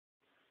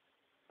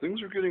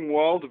Things are getting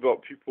wild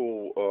about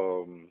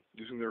people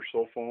using their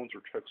cell phones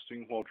or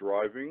texting while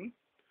driving.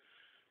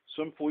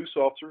 Some police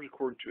officers,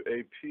 according to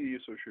AP,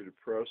 Associated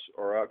Press,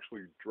 are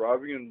actually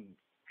driving in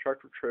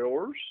tractor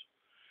trailers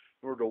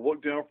in order to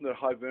look down from that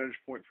high vantage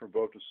point from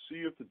above to see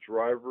if the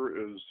driver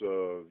is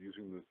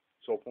using the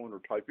cell phone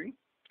or typing.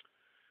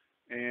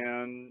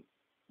 And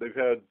they've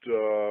had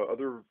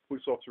other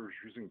police officers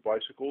using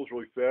bicycles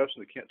really fast,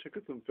 and they can't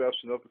ticket them fast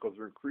enough because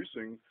they're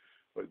increasing.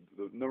 Like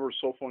the number of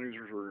cell phone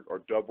users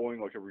are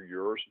doubling like every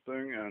year or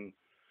something, and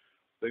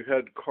they've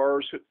had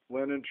cars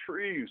land in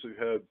trees. They've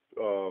had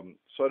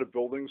side of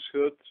buildings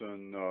hit,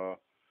 and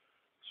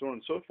so on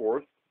and so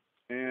forth.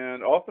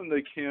 And often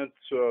they can't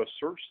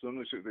search them.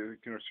 They say,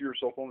 "Can I see your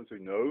cell phone?" They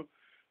say no.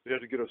 They have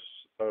to get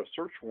a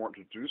search warrant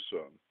to do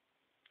so.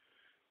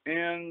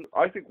 And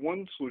I think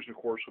one solution, of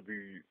course, would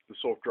be the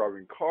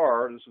self-driving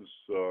car. This is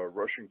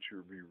rushing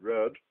to be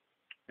read.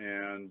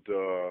 And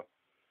the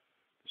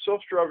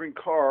self-driving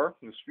car,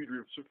 the speed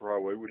reef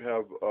superhighway, would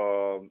have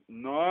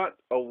not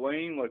a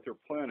lane like they're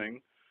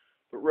planning,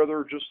 but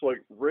rather just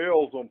like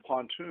rails on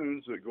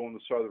pontoons that go on the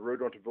side of the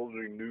road onto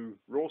building new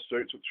real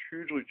estate. So it's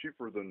hugely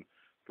cheaper than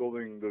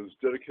building those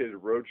dedicated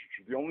roads,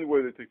 which are the only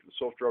way they think that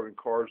self-driving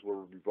cars will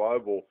ever be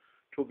viable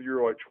till the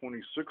year like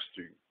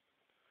 2060.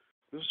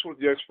 This is what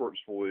the experts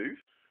believe.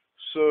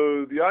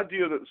 So the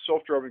idea that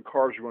self-driving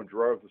cars are going to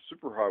drive the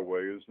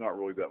superhighway is not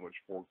really that much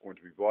more going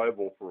to be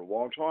viable for a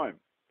long time.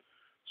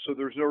 So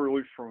there's no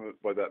relief from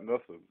it by that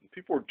method.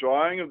 People are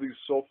dying of these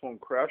cell phone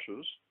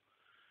crashes,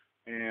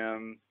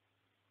 and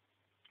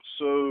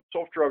so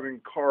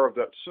self-driving car of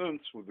that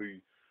sense with the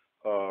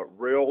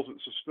rails,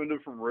 it's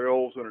suspended from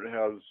rails, and it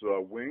has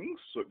wings,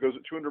 so it goes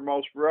at 200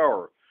 miles per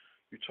hour.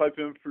 You type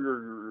in for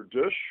your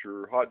dish,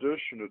 your hot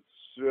dish, and it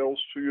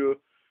sails to you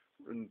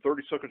in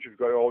 30 seconds. You've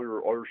got all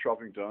your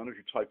shopping done if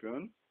you type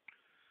in.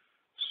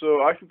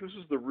 So I think this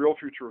is the real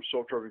future of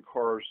self-driving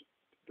cars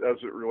as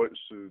it relates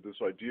to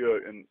this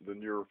idea in the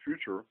near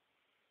future,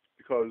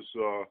 because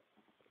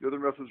the other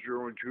methods are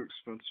going too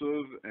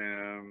expensive,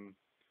 and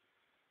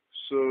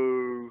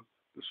so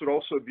this would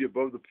also be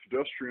above the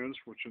pedestrians,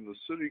 which in the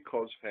city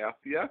cause half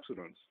the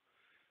accidents.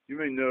 You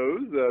may know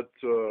that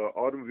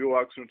automobile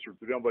accidents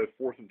are down by a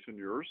fourth in 10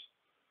 years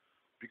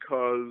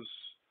because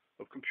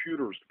of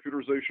computers.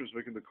 Computerization is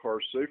making the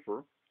cars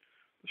safer.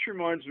 This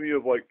reminds me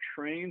of like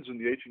trains in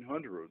the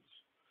 1800s.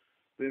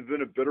 They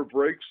invented better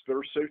brakes,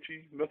 better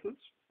safety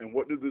methods, and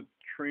what did the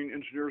train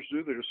engineers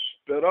do? They just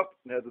sped up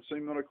and had the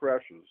same amount of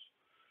crashes.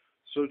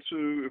 So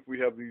too, if we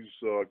have these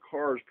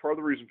cars, part of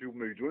the reason people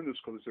may be doing this is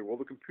because they say, well,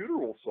 the computer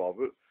will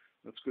solve it.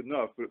 That's good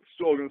enough, but it's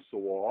still against the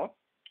law.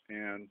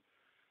 And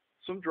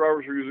some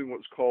drivers are using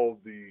what's called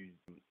the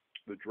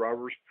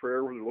driver's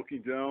prayer, where they're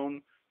looking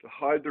down to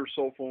hide their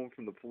cell phone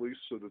from the police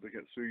so that they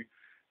can't see,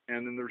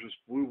 and then there's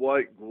this blue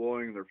light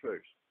glowing in their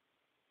face.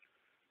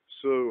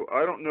 So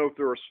I don't know if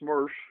they're a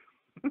Smurf.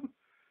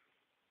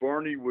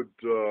 Barney would,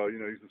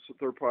 he's the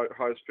third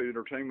highest paid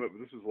entertainment, but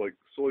this is like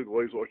silly the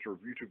ladies watching her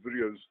YouTube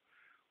videos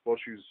while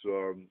she's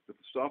at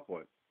the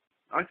stoplight.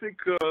 I think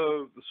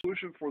the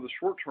solution for the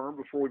short term,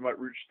 before we might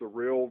reach the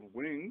railed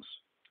wings,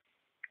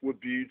 would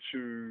be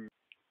to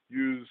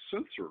use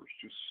sensors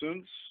to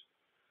sense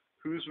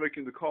who's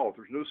making the call. If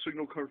there's no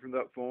signal coming from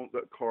that phone,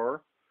 that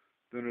car,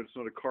 then it's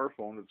not a car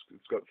phone.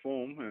 It's got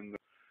foam, and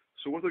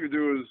so what they could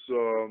do is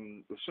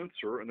the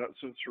sensor, and that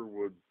sensor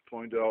would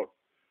find out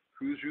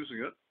who's using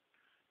it.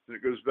 Then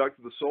it goes back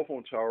to the cell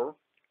phone tower,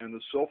 and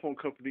the cell phone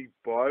company,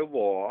 by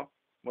law,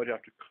 might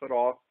have to cut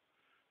off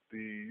the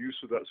use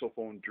of that cell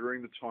phone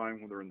during the time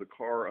when they're in the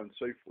car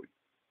unsafely.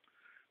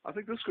 I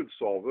think this could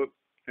solve it,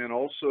 and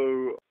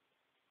also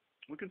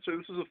we can say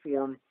this is a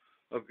form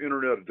of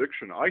internet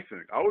addiction. I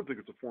would think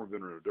it's a form of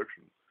internet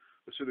addiction.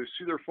 They say they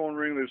see their phone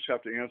ring, they just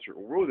have to answer it.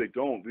 Well, really they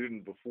don't. They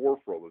didn't before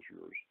for all those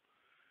years.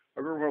 I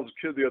remember when I was a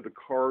kid, they had the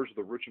cars of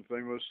the rich and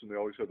famous, and they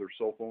always had their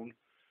cell phone.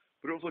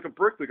 But it was like a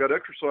brick. They got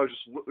exercise,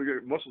 they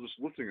got muscle just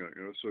lifting it.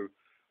 So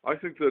I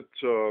think that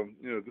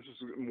this is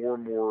more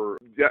and more.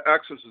 The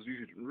access is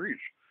easy to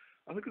reach.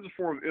 I think it's a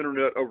form of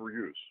internet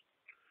overuse.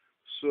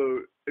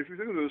 So if you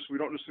think of this, we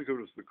don't just think of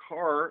it as the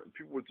car.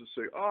 People would just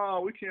say,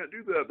 we can't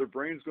do that. Their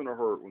brain's going to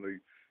hurt when they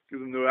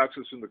give them no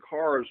access in the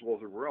car as well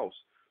as everywhere else.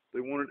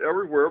 They want it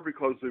everywhere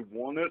because they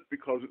want it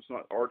because it's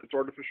not art. It's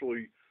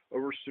artificially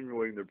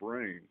overstimulating their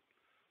brain.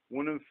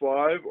 1 in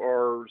 5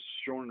 are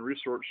shown in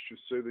research to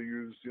say they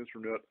use the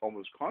internet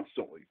almost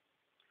constantly.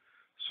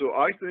 So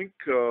I think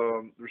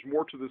there's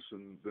more to this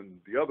than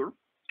the other.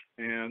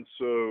 And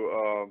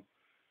so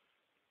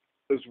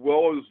as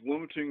well as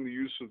limiting the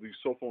use of these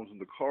cell phones in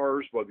the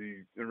cars by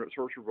the internet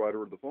service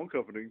provider or the phone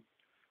company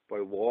by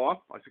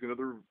law, I think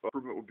another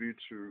improvement would be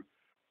to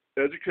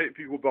educate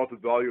people about the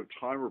value of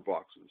timer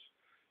boxes.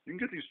 You can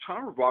get these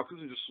timer boxes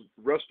and just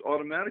rest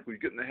automatically. You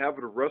get in the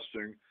habit of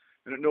resting,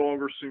 and it no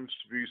longer seems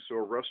to be so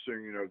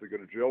arresting. If they go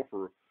to jail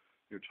for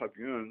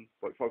typing in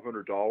like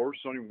 $500,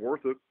 it's not even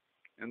worth it,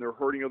 and they're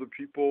hurting other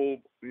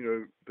people.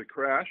 They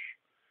crash.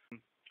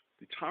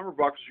 The timer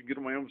boxes you can get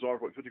on my Amazon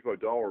for like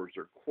 $55.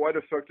 They're quite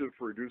effective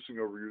for reducing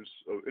overuse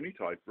of any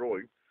type,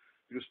 really.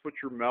 You just put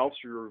your mouse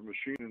or your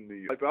machine in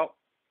the type out,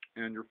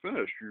 and you're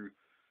finished.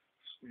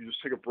 You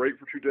just take a break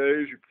for 2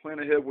 days. You plan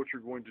ahead what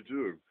you're going to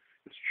do.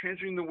 It's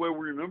changing the way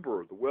we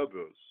remember the web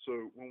is.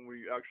 So when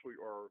we actually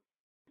are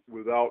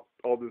without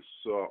all this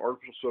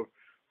artificial stuff,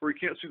 where you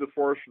can't see the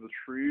forest or the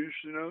trees,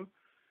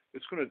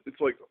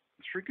 it's like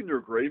shrinking your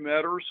gray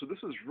matter. So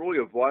this is really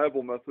a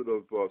viable method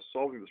of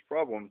solving this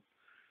problem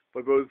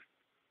by both,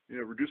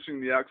 reducing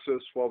the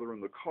access while they're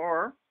in the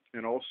car,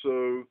 and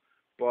also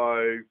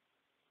by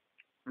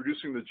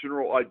reducing the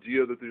general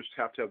idea that they just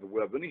have to have the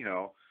web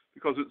anyhow,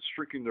 because it's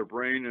shrinking their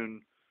brain.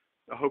 And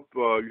I hope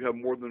you have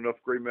more than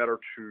enough gray matter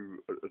to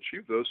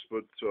achieve this,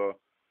 but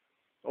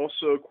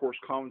also, of course,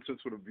 common sense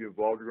would be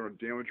involved. You're going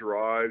to damage your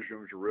eyes,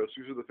 damage your wrists.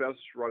 These are the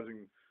fastest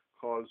rising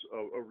cause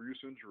of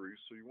overuse injuries.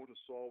 So you want to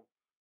solve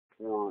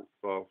for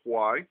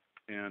why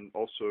and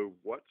also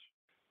what.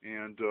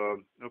 And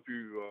I hope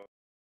you